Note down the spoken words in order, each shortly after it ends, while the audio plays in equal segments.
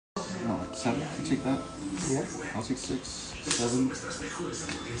No, 7. You take that. Yeah. I'll take 6, 7. 1,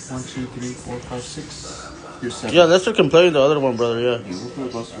 2, 3, 4, 5, 6. You're 7. Yeah, Lester can play the other one, brother. Yeah. We'll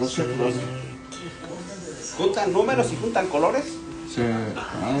put Let's check the Buster. ¿Juntan números y juntan colores? Sí,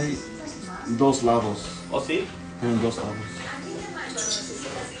 hay 2 lados. ¿O sí? Tienen 2 lados.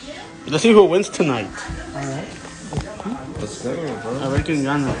 Let's see who wins tonight. Alright. Let's go, bro. A ver quién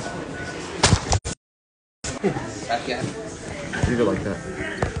gana. Leave it like that.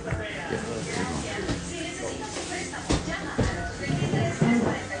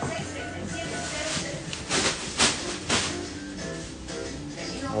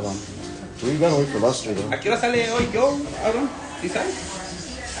 Hold on. We gotta wait for Lester though. ¿A qué hora sale hoy yo, Aaron? ¿Sí sabes?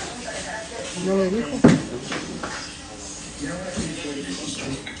 No lo dijo.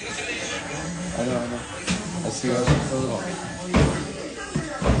 I know. I see what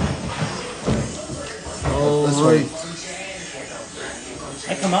Oh, Let's right. wait.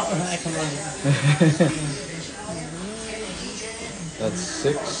 I come out. That's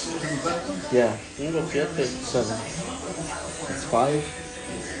 6. Yeah. 5, 7. 7. That's 5.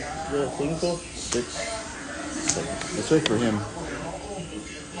 Yeah, 5. 6. 7. Let's wait for him.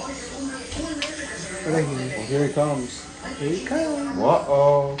 Right here. Well, here he comes. Here he comes.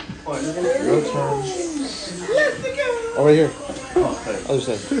 Uh-oh. Your turn. Oh, right here. Other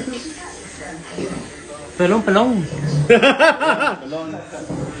side. Pelón.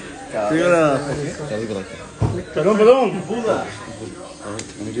 Yeah, leave it like that. Perdón. Alright,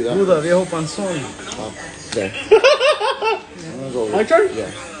 let me do that. Buda, viejo panzón. There. I'm gonna go over. My turn?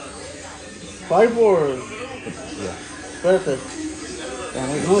 Yeah. 5 or... Yeah. Espérate. Yeah,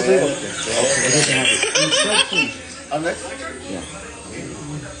 wait. No, digo. You can have it. I'm next. Yeah.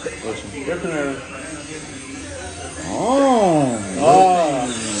 Listen. Your turn, Aaron. Oh.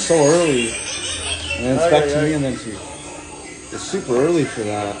 So early. And then it's back to Ay. me and then to you. It's super early for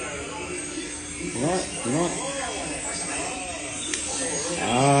that. You know what?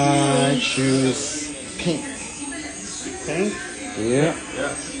 I choose pink. Pink? Yeah.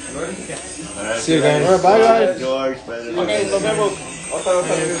 Alright, See you guys. Alright, bye, guys. George, brother. Okay, nos vemos. Otra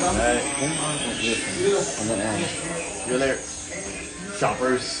vez. Alright, And then Aaron. see you later.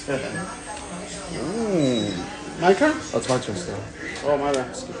 Shoppers. My turn? Oh, it's my turn still. Oh, my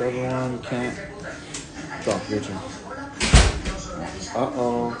bad. Skip everyone. Can't. Drop your turn.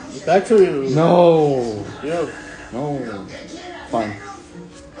 Uh-oh. Back to you. No. Yeah. No. Fine.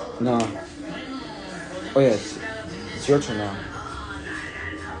 No. Oh, yeah. It's your turn now.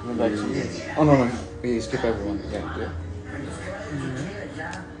 Go back to you. Oh, no. You skip everyone. Yeah.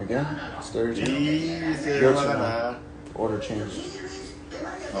 Again? Still your turn. Your turn now. Order changed.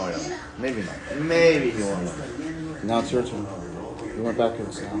 Oh, yeah. Maybe not. Maybe he won't. Now it's your turn. You went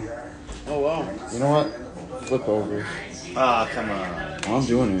backwards now. Oh, wow. You know what? Flip over. Ah, come on. I'm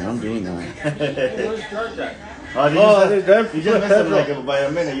doing it. I'm doing that. Oh, they left. you just messed up like by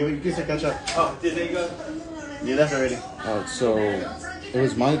a minute. You can still catch up. Oh, did they go? You left already. So it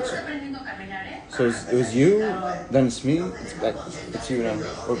was my turn. So it was you, then it's me. It's back. It's you now.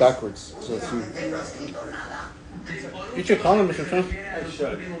 Or backwards. So it's you. You should call him, Mr. Trump. I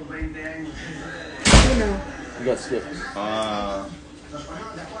should. You got skipped. Uh,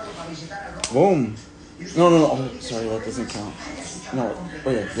 Boom. No. Oh, sorry, that doesn't count. No. Oh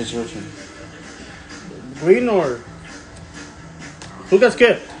yeah, it's your turn. Green or... Who got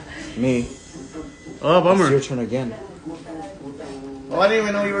skipped? Me. Oh, It's bummer. your turn again. oh, I didn't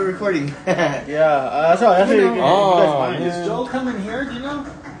even know you were recording. Yeah, that's all. That's what you guys Oh, find. man. Joel coming here? Do you know?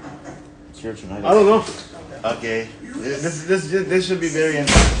 It's your turn. I don't know. Okay. This should be very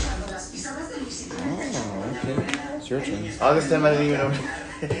interesting. Oh, okay. It's your turn. All this time I didn't even know.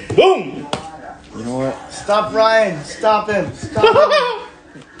 Boom! You know what? Stop Ryan! Stop him! Stop him!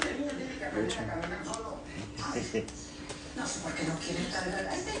 Your turn.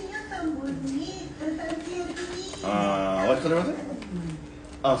 What color was it?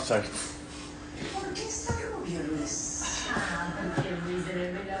 Oh, sorry.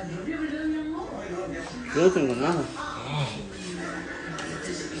 Yo no tengo nada.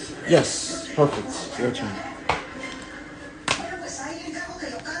 Yes. Perfect. Your turn.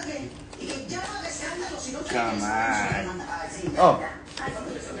 Come on. Oh.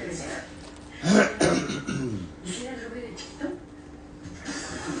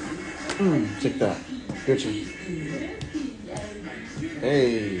 Take that. Your turn.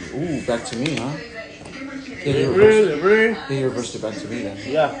 Hey. Ooh, back to me, huh? Yeah, you reversed, you reversed it back to me then.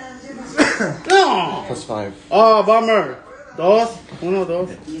 Yeah. No! +5. Oh, bummer. 2, 1,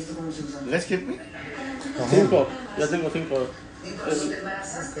 2. Let's skip me. 5. Ya tengo 5.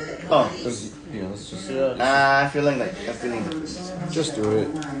 Oh. Yeah, let's just Yeah. I'm feeling. just do it.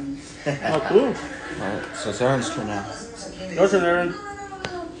 Oh, cool. Alright, so it's Aaron's turn now. Your turn, Aaron.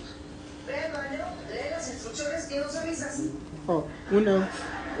 Oh, Uno.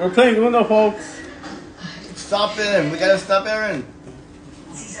 We're playing Uno, folks. Stop him. We gotta stop Aaron.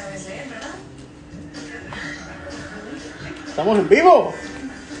 Estamos en vivo.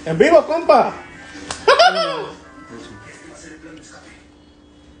 En vivo, compa.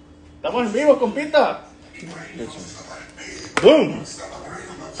 Estamos en vivo, compita. Your turn. Boom.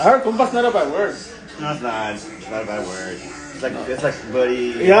 I heard compas not a bad word. No, it's not. It's not a bad word. It's like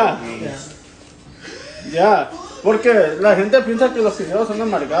buddy. Yeah. Yeah. Porque la gente piensa que los cristianos son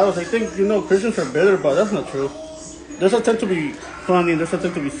amargados. They think, Christians are bitter, but that's not true. There's a tend to be funny and there's a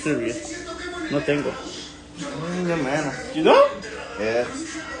tend to be serious. No tengo. Yeah, man. You know? Yeah.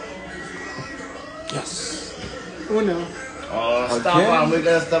 Yes. Uno. Oh, stop Again? him. We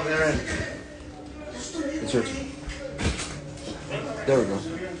gotta stop Aaron. It's your turn. There we go.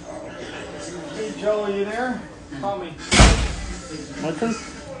 Hey, Joe, are you there? Call me. My turn?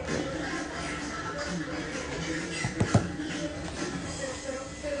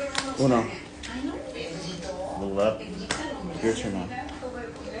 Uno. Move up. Your turn now.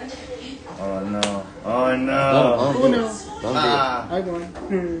 Oh no. Oh no. Uno. Ah. I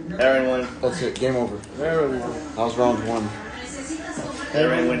won. Aaron won. That's it. Game over. Very well. That was round one.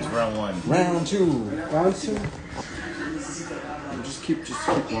 Aaron wins round 1. Round two. Round 2. Just keep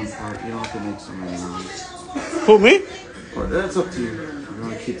one part. You don't have to make so many rounds. Who, me? Or that's up to you. If you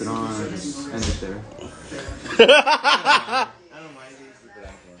want to keep it on or just end it there. I don't mind these. Keep it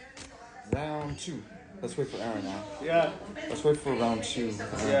on for. Round two. Let's wait for Aaron now. Yeah. Let's wait for round two.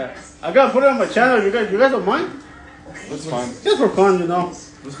 Yeah. I gotta put it on my channel. You guys don't mind? That's fine. Just for fun,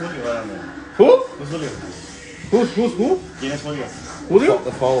 Who's Julio? I don't know. Who? Who's Julio? Who? ¿Quién es Julio? Julio?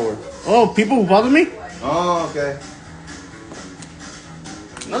 The follower. Oh, people who bother me? Oh, okay.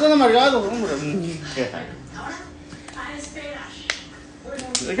 No tan amargados, hombre. Yeah.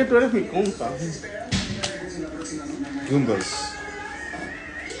 Es que tú eres mi compa. Goombas.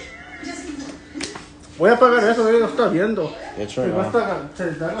 Voy a pagar eso, lo está viendo. That's Se right. se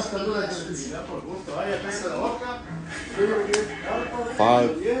está gastando la electricidad por gusto. Vaya, cállate la boca.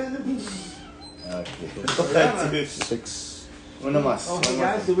 5, Okay. 6. Uno más. Oh, One hey more.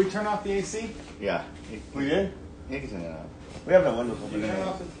 guys, did we turn off the AC? Yeah. We did? He can turn it on. We have that window open. Turn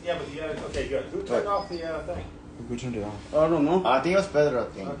off the, yeah, but you gotta, okay, good. Who turned off the thing? Who turned it off? I don't know. I think it was Pedro, I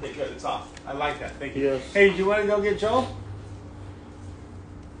think. Okay, good. It's off. I like that. Thank you. Yes. Hey, do you want to go get Joel?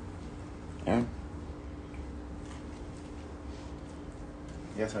 Aaron?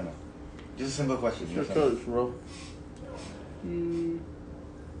 Yes or no? Just a simple question. Sure, Yes or no? cause, bro.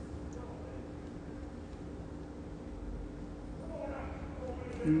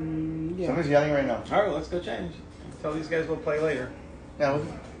 Somebody's yelling right now. All right, let's go change. Tell these guys we'll play later. Yeah,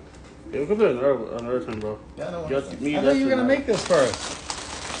 Yeah, we can play another time, bro. no. Just me. I thought you were gonna make this first.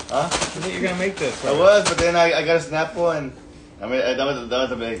 Huh? I thought you were gonna make this. I First. was, but then I got a Snapple and I mean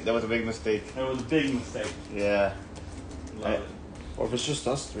that was a big mistake. It was a big mistake. Yeah. Love it. Or if it's just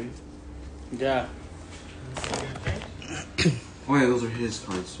us three. Yeah. Oh yeah, those are his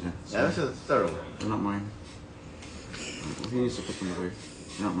cards. Yeah. Yeah, this is thorough. They're not mine. He needs to put them away.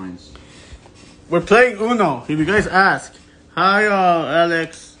 They're not mine. We're playing Uno. If you guys ask, hi,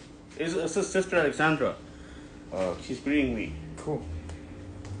 Alex. It's his sister Alexandra. She's greeting me. Cool.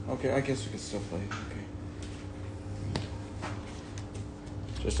 Okay, I guess we can still play. Okay.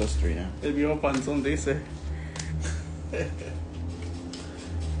 Just us three now. El viejo panzón dice.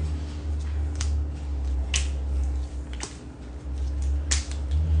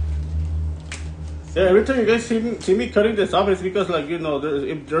 Yeah, every time you guys see me cutting this off, it's because, like,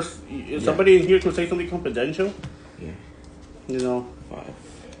 if somebody in here could say something confidential, Yeah.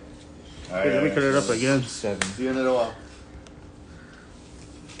 5, let me cut it up again. 7. See you in a little while.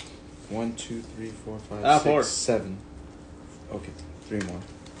 1, 2, 3, 4, 5, Ah, 6, 4. 7. Okay, 3 more.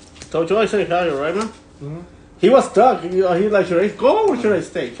 So Joe, I said hi, right, man? Mm-hmm. He was stuck. He like, should I go or should I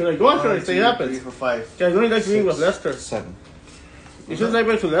stay? Should I go or should I stay? It 3 happens. for 5. Guys, only like being with Lester. 7. You should stay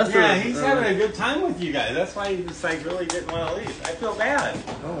back to Lester. Yeah, he's having a good time with you guys. That's why he just like really didn't want to leave. I feel bad.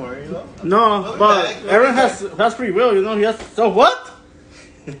 Don't worry, though. No, We'll be but back, we'll be Aaron back. has free will, He has. So what?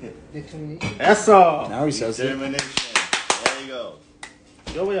 Eso. Now he says it. Determination. There you go.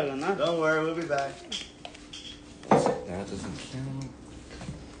 Yo voy a ganar. Don't worry, we'll be back. That doesn't count.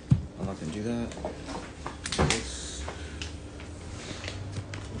 I'm not gonna do that. This.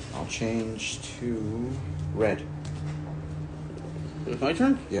 I'll change to red. It's my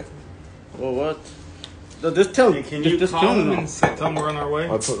turn? Yeah. Well, what? This town. Can you this call town, him no. and tell him we're on our way?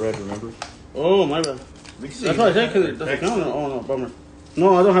 I put red, remember? Oh, my bad. That's what I said, because it doesn't count. Oh, no, bummer.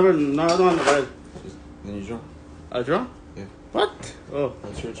 No, I don't have it. No, I don't have the red. Then you draw. I draw? Yeah. What? Oh.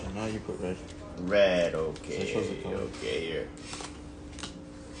 That's your turn. Now you put red. Red, So okay. it shows the color. Okay, here.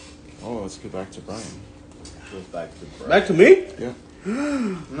 Oh, let's go back to Brian. Goes back to Brian. Back to me? Yeah.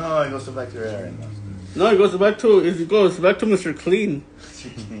 No, it goes back to Aaron. No, it goes back to Mr. Clean.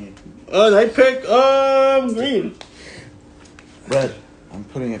 I pick green. Red. I'm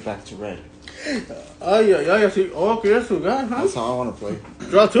putting it back to red. Ay, sí. Oh, okay, that's what God, huh? That's how I want to play.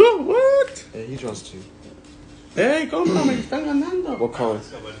 Draw two? What? Yeah, he draws 2. Hey, compa, me están ganando. What color?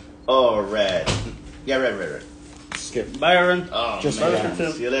 Oh, red. Yeah, red. Skip. Bye, Aaron. Oh, Just man.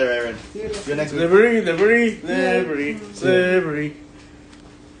 red. See you later, Aaron. See you next week. Liberty.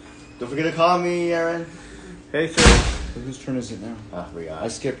 Don't forget to call me, Aaron. Hey, sir. Whose turn is it now? I forgot. I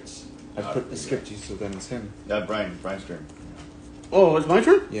skipped. I skipped you, so then it's him. Brian's turn. Oh, it's my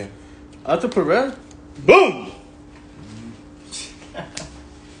turn? Yeah. I have to put red. Boom!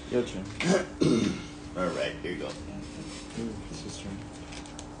 Your turn. All right, here you go. Ooh, it's his turn.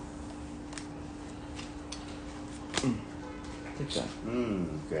 Take that.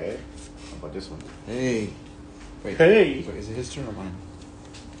 Okay. How about this one? Hey. Wait. Hey. Wait, is it his turn or mine?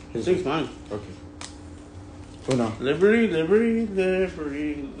 I His think it's turn. mine. Okay. Oh no. Liberty.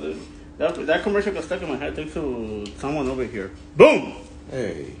 That commercial got stuck in my head thanks to someone over here. Boom!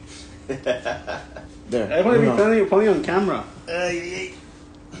 Hey. There. I want to Uno. be funny on camera.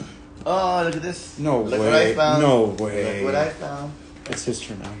 Oh, look at this. No Look way. what I found. No way. Look what I found. It's his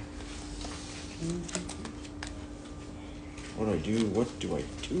turn now. What do I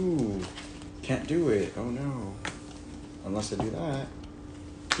do? Can't do it. Oh no. Unless I do that.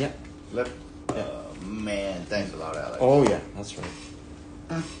 Yeah. Look. Man, thanks a lot, Alex. Oh yeah, that's right.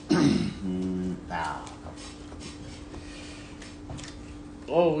 Now.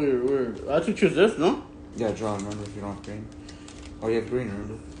 Oh, weird. I have to choose this, no? Yeah, draw. Remember, if you don't have green. Oh, you have green.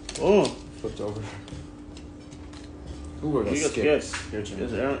 Remember? Oh. Flipped over. Ooh, I got You got skipped. skipped. Your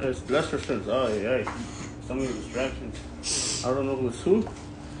turn. It's Lester's turn. Oh, yeah. So many distractions. I don't know who's who.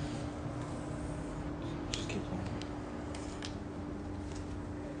 Just keep playing.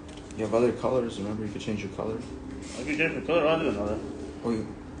 You have other colors. Remember, you could change your color. I can change the color. I didn't know that. Oh,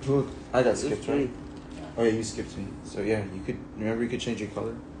 who? I got skipped, It's right? me. Oh yeah, you skipped me. So yeah, you could. Remember, you could change your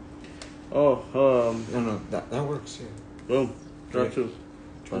color. Oh, No, that works. Yeah. boom. Draw Yeah. 2.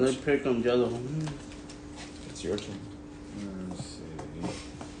 Draw And then two. pick yellow. It's your turn. Let's see.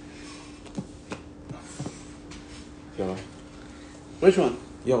 Yellow. Which one?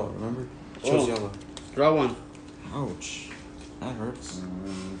 Yellow. Remember? Chose Oh. yellow. Draw 1. Ouch. That hurts.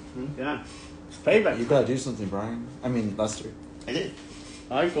 Yeah. It's payback. You gotta do something, Brian. I mean, Lester. I did.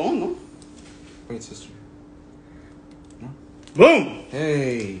 I go, no? Wait, sister. No. Boom!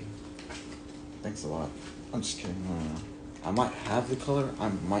 Hey. Thanks a lot. I'm just kidding. No. I might have the color. I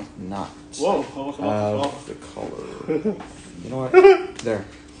might not. Whoa. Almost Have the color. You know what? There.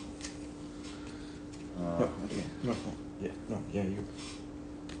 No. Yeah. No. Yeah. You.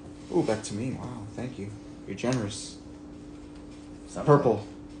 Ooh, back to me. Wow. Thank you. You're generous. Purple.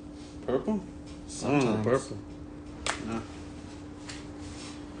 Purple? Sometimes. Purple. Yeah.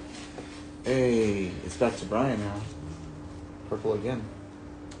 Hey, it's back to Brian now. Purple again.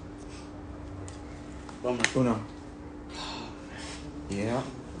 Bummer. Uno. Yeah.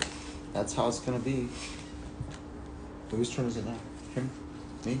 That's how it's gonna be. Whose turn is it now? Him?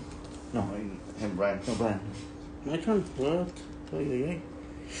 Me? No. Him, Brian. No, Brian. My turn. What? Oh, yeah.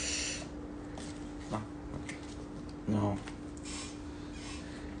 No. No.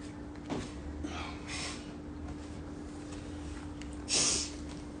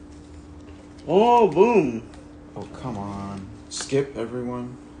 Oh, boom. Oh, come on. Skip,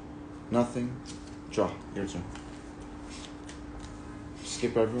 everyone. Nothing. Draw. Your turn.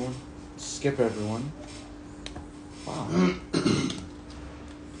 Skip, everyone. Skip, everyone. Wow.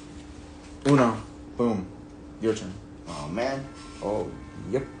 Uno. Boom. Your turn. Oh, man. Oh,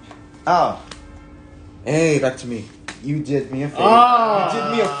 yep. Oh. Hey, back to me. You did me a favor. Ah. You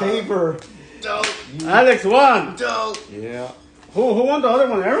did me a favor. Dope. Alex won. Dope. Yeah. Who won the other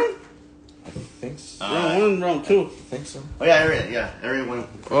one, Aaron? I think so. Round 1, round 2. I think so. Oh, yeah, Aaron. Yeah, Aaron won.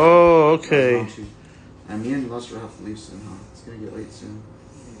 Oh, okay. Round two. And me and Lester have to leave soon, huh? It's gonna get late soon.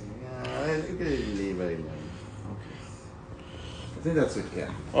 Yeah, you could leave right now. Okay. I think that's it,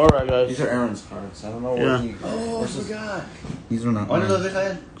 yeah. Alright, guys. These are Aaron's cards. I don't know Yeah. where he... Oh, I where's his- forgot. These are not ¿Dónde los mine. deja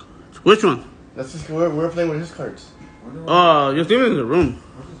él? Which one? That's just, we're playing with his cards. Just leave it in the room.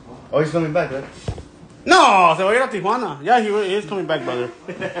 Oh, he's coming back, right? No, se va a ir a Tijuana. Yeah, he is coming back, brother.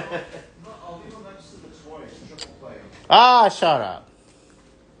 Ah, shut up.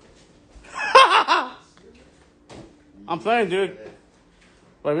 I'm playing, dude.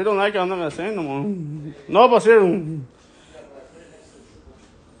 But if you don't like it, I'm not gonna say it no more. No, but seriously.